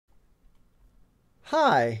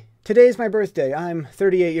Hi, today's my birthday. I'm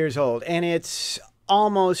 38 years old and it's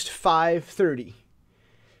almost 5:30.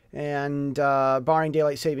 And barring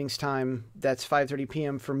daylight savings time, that's 5:30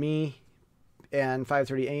 p.m. for me and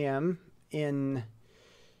 5:30 a.m. in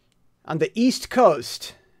on the East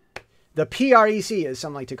Coast. The PREC, as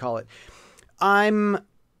some like to call it.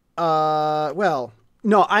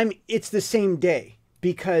 It's the same day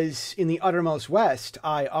because in the uttermost West,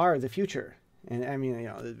 I are the future. And I mean,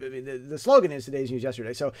 the slogan is today's news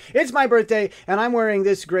yesterday. So it's my birthday and I'm wearing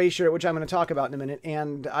this gray shirt, which I'm going to talk about in a minute.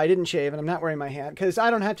 And I didn't shave and I'm not wearing my hat because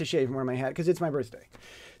I don't have to shave and wear my hat because it's my birthday.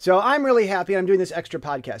 So I'm really happy. I'm doing this extra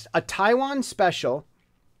podcast, a Taiwan special.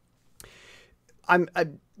 I'm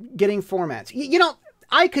getting formats.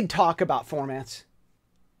 I could talk about formats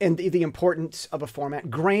and the importance of a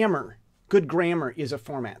format. Grammar, good grammar is a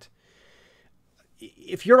format.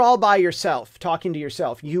 If you're all by yourself, talking to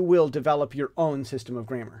yourself, you will develop your own system of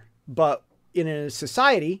grammar. But in a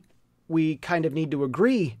society, we kind of need to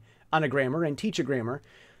agree on a grammar and teach a grammar.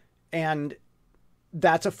 And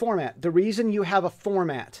that's a format. The reason you have a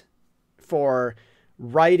format for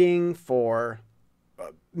writing, for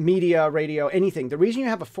media, radio, anything, the reason you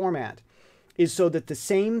have a format is so that the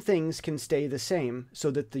same things can stay the same,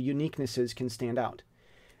 so that the uniquenesses can stand out.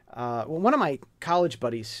 One of my college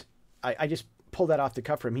buddies, I just pull that off the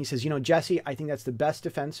cuff for him. He says, Jesse, I think that's the best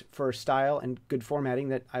defense for style and good formatting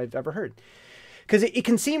that I've ever heard. Because it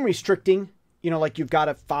can seem restricting, like you've got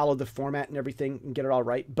to follow the format and everything and get it all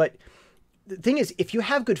right. But the thing is, if you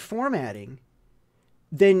have good formatting,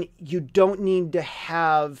 then you don't need to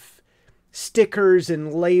have stickers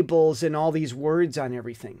and labels and all these words on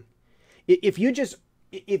everything. If you just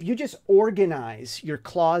organize your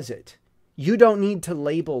closet, you don't need to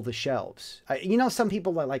label the shelves. Some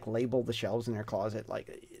people that like label the shelves in their closet.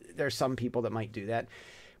 Like there's some people that might do that.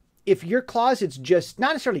 If your closet's just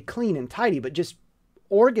not necessarily clean and tidy, but just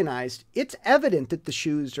organized, it's evident that the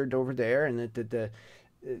shoes are over there and that the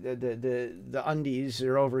undies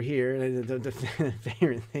are over here. The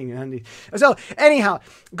favorite thing, undies. So anyhow,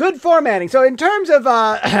 good formatting. So in terms of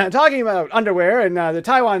talking about underwear and the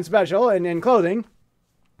Taiwan special and clothing,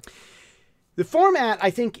 the format,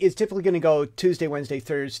 I think, is typically going to go Tuesday, Wednesday,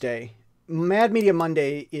 Thursday. Mad Media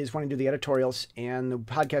Monday is when I do the editorials, and the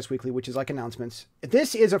podcast weekly, which is like announcements.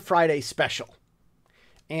 This is a Friday special,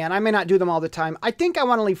 and I may not do them all the time. I think I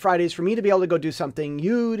want to leave Fridays for me to be able to go do something,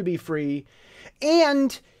 you to be free,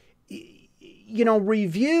 and,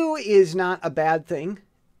 review is not a bad thing.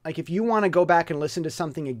 Like, if you want to go back and listen to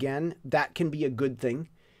something again, that can be a good thing.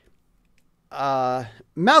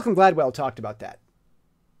 Malcolm Gladwell talked about that.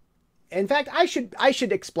 In fact, I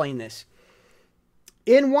should explain this.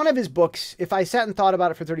 In one of his books, if I sat and thought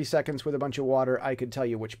about it for 30 seconds with a bunch of water, I could tell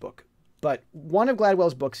you which book. But one of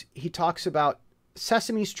Gladwell's books, he talks about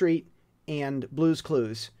Sesame Street and Blue's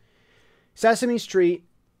Clues. Sesame Street,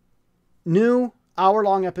 new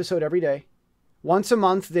hour-long episode every day. Once a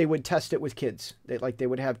month, they would test it with kids. They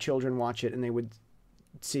would have children watch it, and they would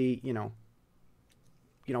see,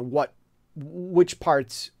 which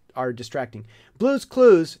parts are distracting. Blue's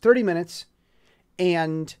Clues, 30 minutes,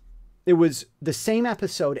 and it was the same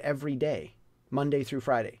episode every day, Monday through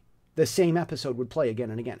Friday. The same episode would play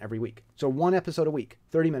again and again every week. So one episode a week,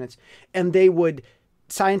 30 minutes, and they would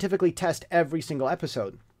scientifically test every single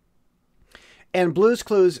episode. And Blue's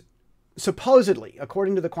Clues, supposedly,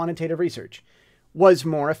 according to the quantitative research, was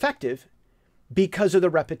more effective because of the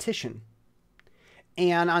repetition.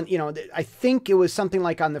 And I think it was something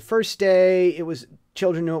like on the first day,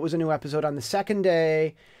 children knew it was a new episode. On the second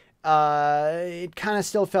day, it kind of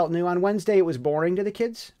still felt new. On Wednesday, it was boring to the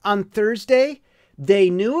kids. On Thursday, they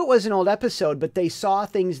knew it was an old episode, but they saw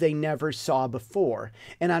things they never saw before.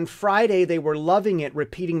 And on Friday, they were loving it,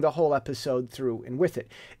 repeating the whole episode through and with it.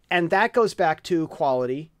 And that goes back to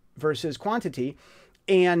quality versus quantity.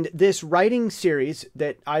 And this writing series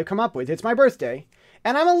that I've come up with, it's my birthday,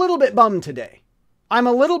 and I'm a little bit bummed today. I'm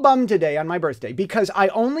a little bummed today on my birthday because I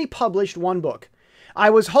only published one book. I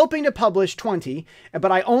was hoping to publish 20,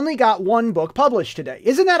 but I only got one book published today.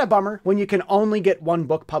 Isn't that a bummer when you can only get one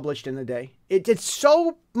book published in the day? It's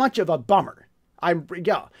so much of a bummer.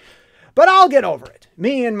 But I'll get over it.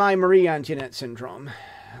 Me and my Marie Antoinette syndrome.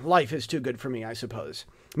 Life is too good for me, I suppose.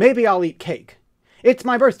 Maybe I'll eat cake. It's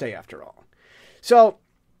my birthday after all. So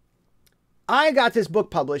I got this book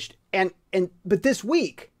published, but this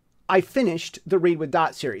week I finished the Read with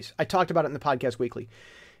Dot series. I talked about it in the podcast weekly.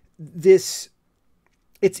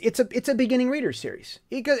 It's a beginning reader series.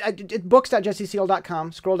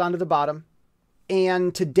 Books.jesseseal.com. Scroll down to the bottom.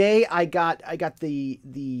 And today I got the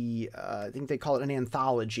I think they call it an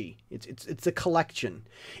anthology. It's a collection.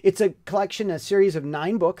 It's a collection, a series of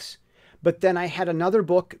 9 books But then I had another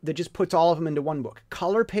book that just puts all of them into one book.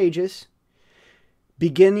 Color pages,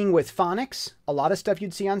 beginning with phonics, a lot of stuff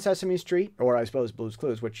you'd see on Sesame Street, or I suppose Blue's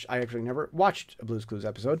Clues, which I actually never watched a Blue's Clues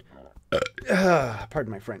episode.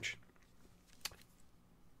 Pardon my French.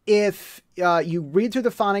 If you read through the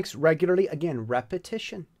phonics regularly, again,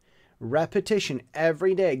 repetition. Repetition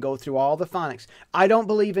every day. Go through all the phonics. I don't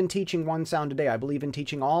believe in teaching one sound a day. I believe in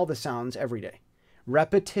teaching all the sounds every day.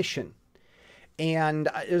 Repetition. And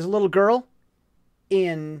there's a little girl.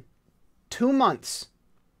 In 2 months,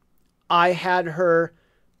 I had her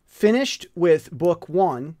finished with book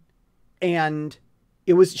 1, and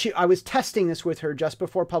I was testing this with her just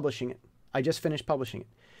before publishing it. I just finished publishing it.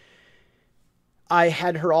 I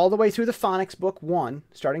had her all the way through the phonics, book 1,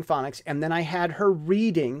 starting phonics, and then I had her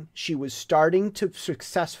reading. She was starting to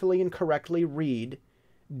successfully and correctly read ...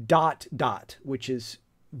 which is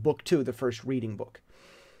book 2, the first reading book.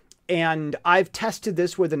 And I've tested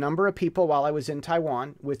this with a number of people while I was in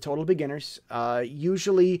Taiwan with total beginners.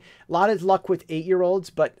 Usually a lot of luck with 8-year-olds,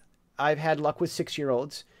 but I've had luck with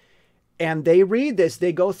 6-year-olds. And they read this,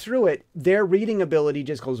 they go through it. Their reading ability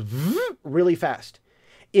just goes really fast.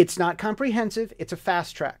 It's not comprehensive. It's a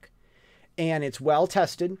fast track. And it's well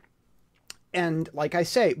tested. And like I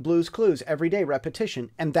say, Blue's Clues, every day,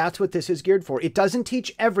 repetition. And that's what this is geared for. It doesn't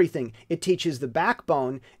teach everything. It teaches the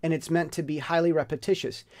backbone, and it's meant to be highly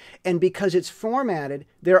repetitious. And because it's formatted,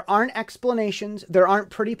 there aren't explanations. There aren't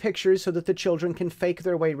pretty pictures so that the children can fake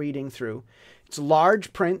their way reading through. It's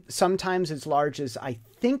large print, sometimes as large as, I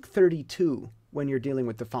think, 32 when you're dealing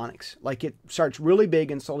with the phonics. Like it starts really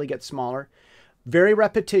big and slowly gets smaller. Very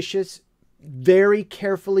repetitious, very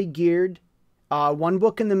carefully geared. One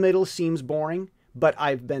book in the middle seems boring, but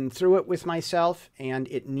I've been through it with myself, and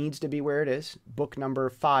it needs to be where it is. Book number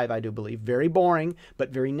 5, I do believe. Very boring, but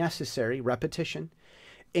very necessary. Repetition.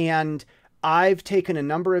 And I've taken a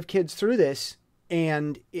number of kids through this,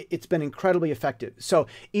 and it's been incredibly effective. So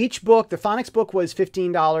each book, the phonics book was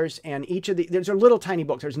 $15, and each of there's a little tiny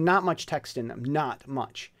book. There's not much text in them, not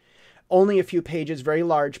much. Only a few pages, very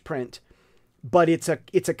large print. But it's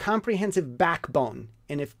a comprehensive backbone.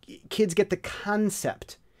 And if kids get the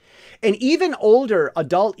concept, and even older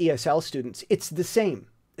adult ESL students, it's the same.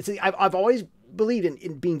 I've always believed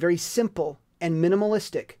in being very simple and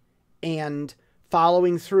minimalistic and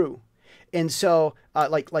following through. And so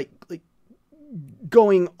like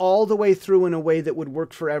going all the way through in a way that would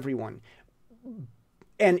work for everyone.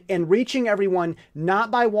 And reaching everyone,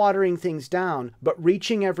 not by watering things down, but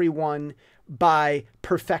reaching everyone by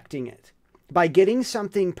perfecting it. By getting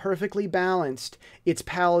something perfectly balanced, it's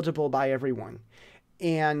palatable by everyone.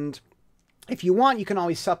 And if you want, you can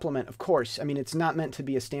always supplement, of course. I mean, it's not meant to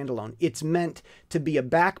be a standalone. It's meant to be a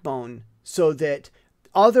backbone so that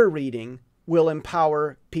other reading will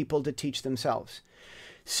empower people to teach themselves.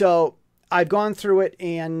 So I've gone through it,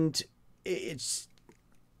 and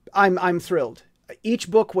I'm thrilled.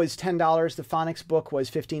 Each book was $10. The phonics book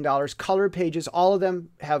was $15. Color pages, all of them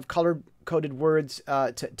have color-coded words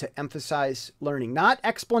to emphasize learning. Not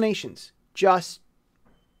explanations, just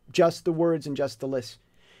the words and just the list.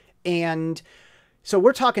 And so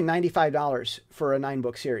we're talking $95 for a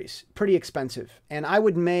 9-book series. Pretty expensive. And I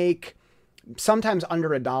would make sometimes under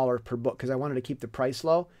 $1 per book because I wanted to keep the price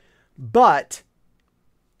low. But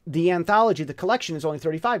the anthology, the collection, is only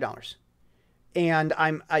 $35. And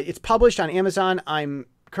it's published on Amazon. I'm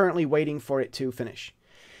currently waiting for it to finish.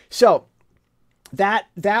 So that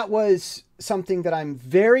was something that I'm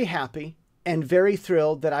very happy and very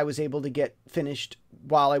thrilled that I was able to get finished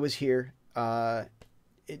while I was here.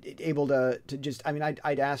 Able to just, I mean,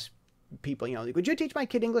 I'd ask people, you know, would you teach my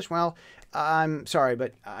kid English? Well, I'm sorry,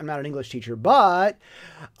 but I'm not an English teacher, but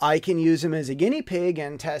I can use him as a guinea pig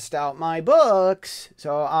and test out my books.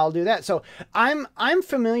 So I'll do that. So I'm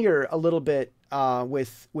familiar a little bit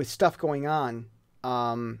with stuff going on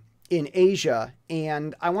in Asia,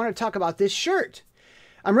 and I want to talk about this shirt.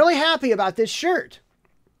 I'm really happy about this shirt.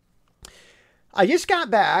 I just got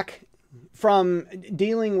back from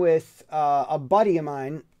dealing with a buddy of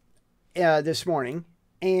mine this morning,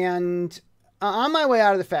 and on my way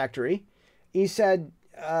out of the factory, he said,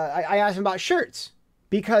 I asked him about shirts,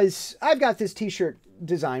 because I've got this t-shirt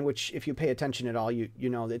design, which if you pay attention at all, you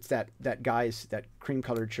know, it's that guy's, that cream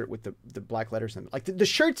colored shirt with the black letters in it. Like the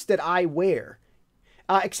shirts that I wear,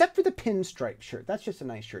 except for the pinstripe shirt. That's just a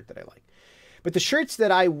nice shirt that I like. But the shirts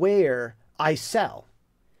that I wear, I sell.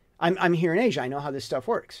 I'm here in Asia. I know how this stuff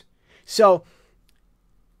works. So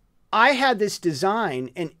I had this design,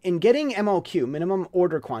 and getting MOQ, minimum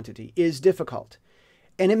order quantity, is difficult.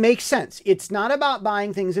 And it makes sense. It's not about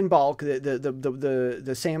buying things in bulk,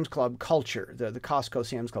 the Sam's Club culture, the Costco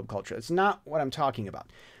Sam's Club culture. It's not what I'm talking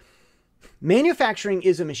about. Manufacturing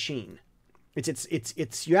is a machine.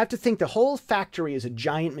 It's you have to think the whole factory is a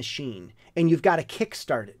giant machine, and you've got to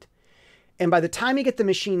kickstart it. And by the time you get the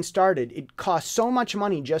machine started, it costs so much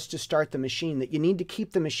money just to start the machine that you need to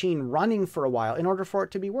keep the machine running for a while in order for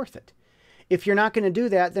it to be worth it. If you're not going to do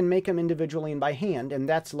that, then make them individually and by hand, and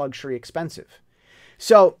that's luxury expensive.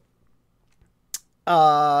 So,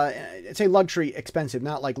 say luxury expensive,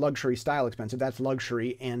 not like luxury style expensive. That's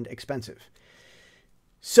luxury and expensive.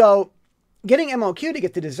 So, getting MOQ to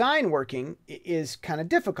get the design working is kind of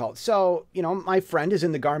difficult. So, you know, my friend is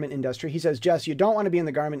in the garment industry. He says, Jess, you don't want to be in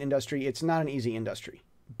the garment industry. It's not an easy industry.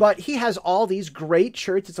 But he has all these great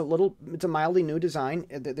shirts. It's a mildly new design.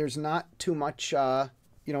 There's not too much,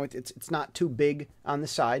 you know, it's not too big on the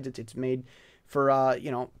sides. It's made for, you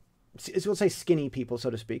know, we'll say skinny people, so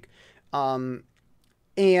to speak. And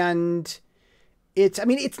I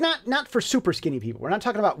mean, it's not for super skinny people. We're not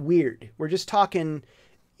talking about weird. We're just talking,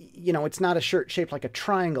 you know, it's not a shirt shaped like a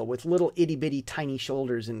triangle with little itty bitty tiny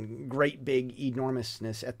shoulders and great big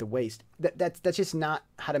enormousness at the waist. That's just not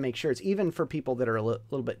how to make shirts, even for people that are a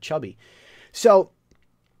little bit chubby. So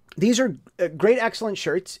these are great, excellent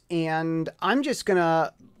shirts, and I'm just going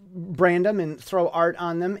to brand them and throw art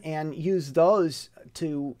on them and use those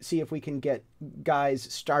to see if we can get guys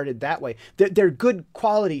started that way. They're good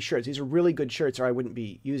quality shirts. These are really good shirts, or I wouldn't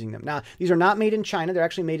be using them. Now, these are not made in China. They're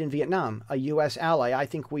actually made in Vietnam, a U.S. ally. I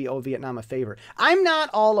think we owe Vietnam a favor. I'm not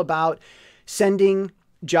all about sending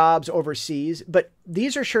jobs overseas, but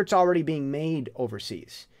these are shirts already being made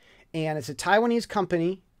overseas. And it's a Taiwanese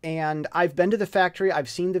company, and I've been to the factory. I've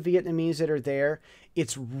seen the Vietnamese that are there.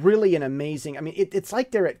 It's really an amazing, I mean, it's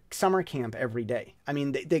like they're at summer camp every day. I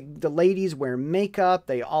mean, the ladies wear makeup.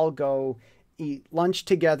 They all go eat lunch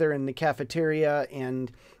together in the cafeteria, and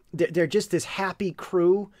they're just this happy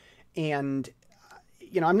crew. And,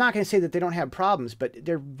 you know, I'm not going to say that they don't have problems, but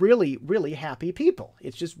they're really, really happy people.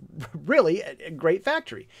 It's just really a great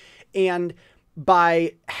factory. And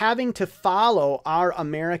by having to follow our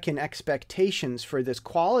American expectations for this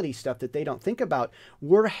quality stuff that they don't think about,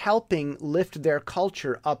 we're helping lift their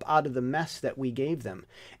culture up out of the mess that we gave them.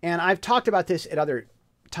 And I've talked about this at other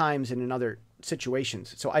times and in other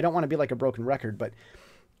situations, so I don't want to be like a broken record, but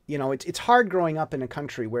you know, it's hard growing up in a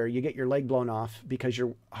country where you get your leg blown off because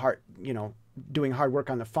you're doing hard work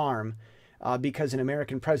on the farm because an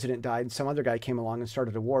American president died and some other guy came along and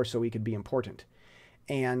started a war so he could be important.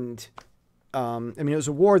 And I mean, it was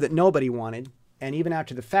a war that nobody wanted. And even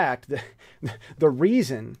after the fact, the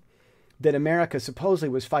reason that America supposedly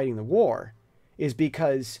was fighting the war is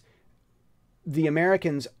because the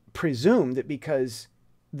Americans presumed that because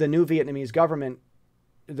the new Vietnamese government,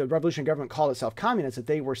 the revolutionary government called itself communist, that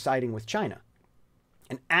they were siding with China.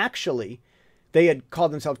 And actually, they had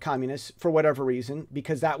called themselves communists for whatever reason,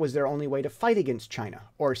 because that was their only way to fight against China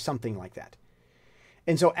or something like that.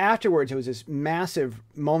 And so afterwards, it was this massive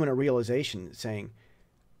moment of realization saying,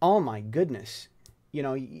 oh my goodness, you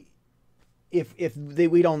know, if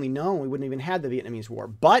we'd only known, we wouldn't even had the Vietnamese War.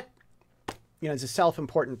 But, you know, it's a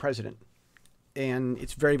self-important president. And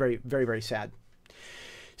it's very, very, very, very sad.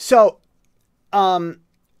 So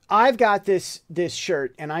I've got this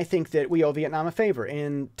shirt, and I think that we owe Vietnam a favor.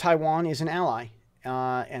 And Taiwan is an ally.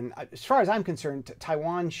 And as far as I'm concerned,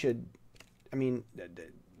 Taiwan should, I mean,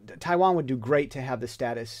 Taiwan would do great to have the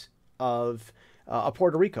status of a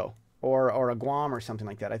Puerto Rico or a Guam or something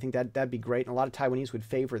like that. I think that'd be great, and a lot of Taiwanese would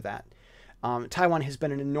favor that. Taiwan has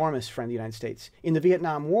been an enormous friend of the United States. In the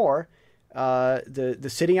Vietnam War, the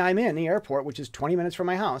city I'm in, the airport, which is 20 minutes from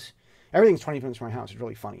my house, everything's 20 minutes from my house. It's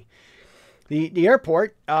really funny. The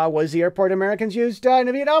airport was the airport Americans used in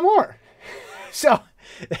the Vietnam War. So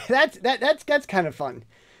that's kind of fun.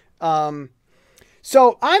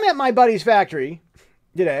 So I'm at my buddy's factory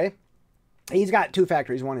today. He's got two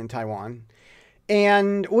factories, one in Taiwan,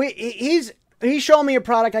 and he's showing me a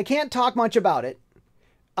product. I can't talk much about it,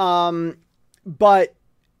 but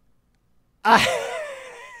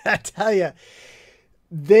I tell you,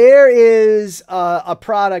 there is a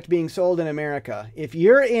product being sold in America. If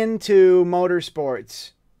you're into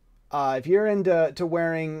motorsports, if you're into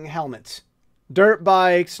wearing helmets, dirt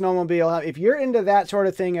bikes, snowmobile, if you're into that sort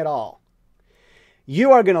of thing at all,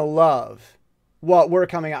 you are gonna love what we're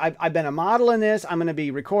coming out. I've been a model in this. I'm going to be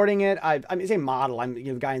recording it. I mean, say model. I'm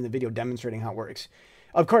the guy in the video demonstrating how it works.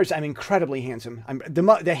 Of course, I'm incredibly handsome. I'm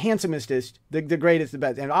the handsomest, the greatest, the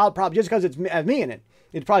best. And I'll probably, just because it's me in it,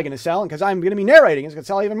 it's probably going to sell. And because I'm going to be narrating, it's going to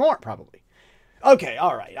sell even more, probably. Okay,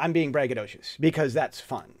 all right. I'm being braggadocious because that's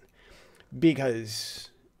fun. Because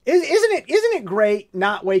isn't it great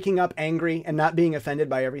not waking up angry and not being offended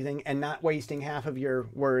by everything and not wasting half of your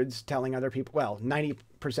words telling other people, well, 90%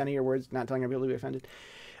 of your words not telling other people to be offended.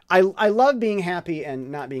 I love being happy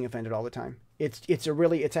and not being offended all the time. It's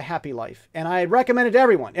a happy life. And I recommend it to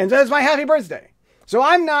everyone. And that's my happy birthday. So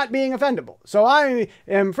I'm not being offendable. So I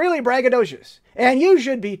am freely braggadocious. And you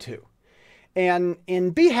should be too. And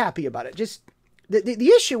be happy about it. Just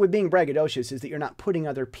the issue with being braggadocious is that you're not putting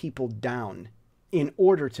other people down in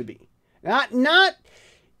order to be. Not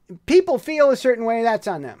people feel a certain way, that's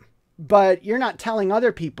on them. But you're not telling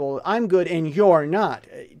other people, I'm good and you're not.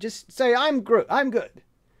 Just say, I'm good.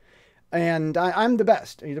 And I'm the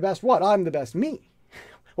best. Are you the best what? I'm the best me.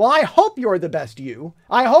 Well, I hope you're the best you.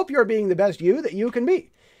 I hope you're being the best you that you can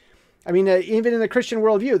be. I mean, even in the Christian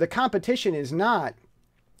worldview, the competition is not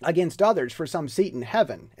against others for some seat in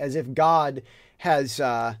heaven, as if God has,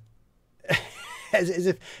 as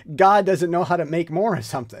if God doesn't know how to make more of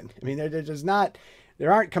something. I mean,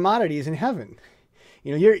 there aren't commodities in heaven.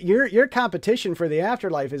 You know, your competition for the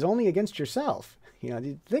afterlife is only against yourself. You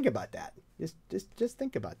know, think about that. Just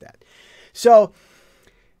think about that. So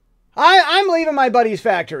I'm leaving my buddy's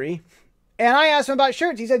factory and I asked him about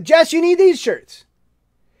shirts. He said, Jess, you need these shirts.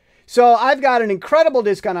 So I've got an incredible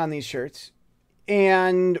discount on these shirts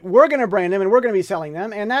and we're going to brand them and we're going to be selling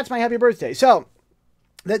them. And that's my happy birthday. So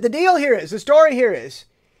the deal here is, the story here is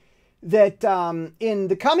that in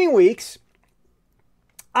the coming weeks,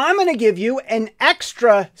 I'm going to give you an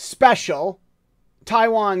extra special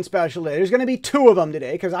Taiwan special day. There's going to be 2 of them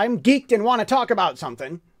today because I'm geeked and want to talk about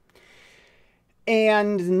something.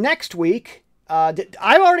 And next week, I've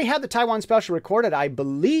already had the Taiwan special recorded, I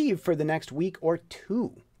believe, for the next week or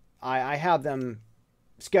 2. I have them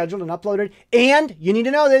scheduled and uploaded. And you need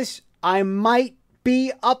to know this, I might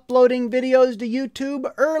be uploading videos to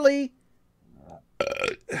YouTube early.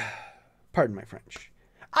 Pardon my French.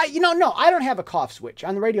 I don't have a cough switch.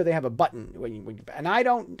 On the radio, they have a button. And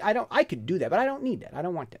I could do that, but I don't need that. I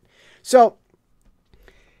don't want that. So,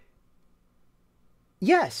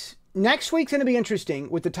 yes, next week's going to be interesting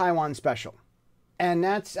with the Taiwan special. And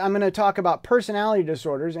I'm going to talk about personality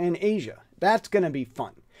disorders in Asia. That's going to be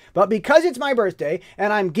fun. But because it's my birthday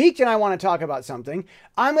and I'm geeked and I want to talk about something,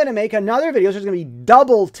 I'm going to make another video. So it's going to be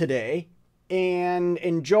double today. And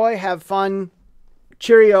enjoy, have fun.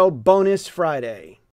 Cheerio, bonus Friday.